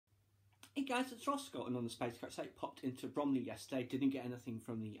Hey guys, it's Roscoe, and on the Spacecraft site, popped into Bromley yesterday, didn't get anything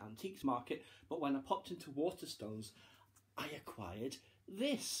from the antiques market, but when I popped into Waterstones, I acquired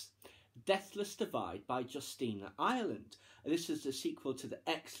this. Deathless Divide by Justina, Ireland. This is the sequel to the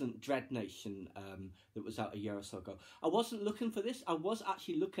excellent Dread Nation that was out a year or so ago. I wasn't looking for this, I was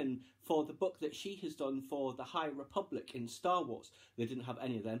actually looking for the book that she has done for the High Republic in Star Wars. They didn't have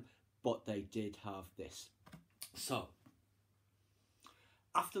any of them, but they did have this. So,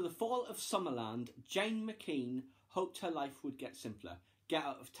 after the fall of Summerland, Jane McKean hoped her life would get simpler. Get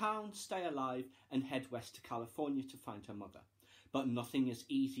out of town, stay alive, and head west to California to find her mother. But nothing is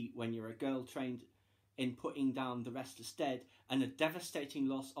easy when you're a girl trained in putting down the restless dead, and a devastating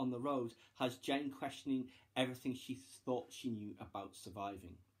loss on the road has Jane questioning everything she thought she knew about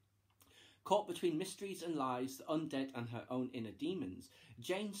surviving. Caught between mysteries and lies, the undead and her own inner demons,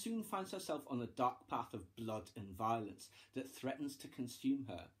 Jane soon finds herself on a dark path of blood and violence that threatens to consume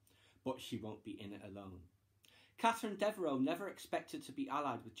her, but she won't be in it alone. Catherine Devereux never expected to be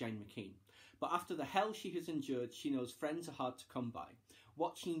allied with Jane McKean, but after the hell she has endured, she knows friends are hard to come by.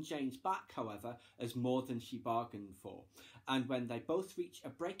 Watching Jane's back, however, is more than she bargained for, and when they both reach a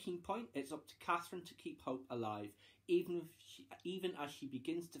breaking point, it's up to Catherine to keep hope alive, even as she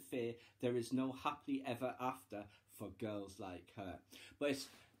begins to fear there is no happily ever after for girls like her. But it's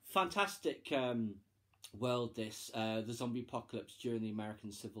fantastic world, this, the zombie apocalypse during the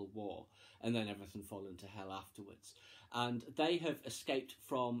American Civil War, and then everything falling to hell afterwards. And they have escaped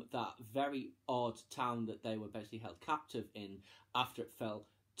from that very odd town that they were basically held captive in after it fell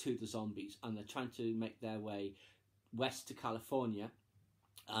to the zombies, and they're trying to make their way west to California,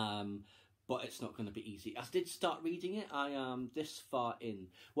 but it's not going to be easy. I did start reading it, I am this far in.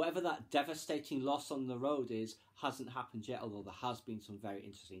 Whatever that devastating loss on the road is, hasn't happened yet, although there has been some very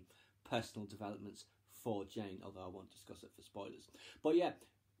interesting personal developments for Jane, although I won't discuss it for spoilers. But yeah,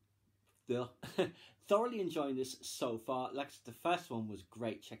 thoroughly enjoying this so far. Like I said, the first one was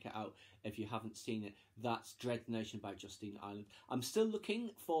great. Check it out if you haven't seen it. That's Dread Nation by Justina Ireland. I'm still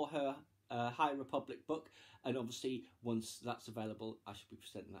looking for her High Republic book, and obviously once that's available I should be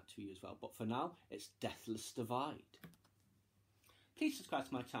presenting that to you as well. But for now, it's Deathless Divide. Please subscribe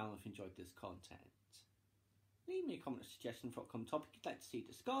to my channel if you enjoyed this content. Leave me a comment or suggestion for a upcoming topic you'd like to see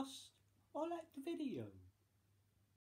discussed, or like the video.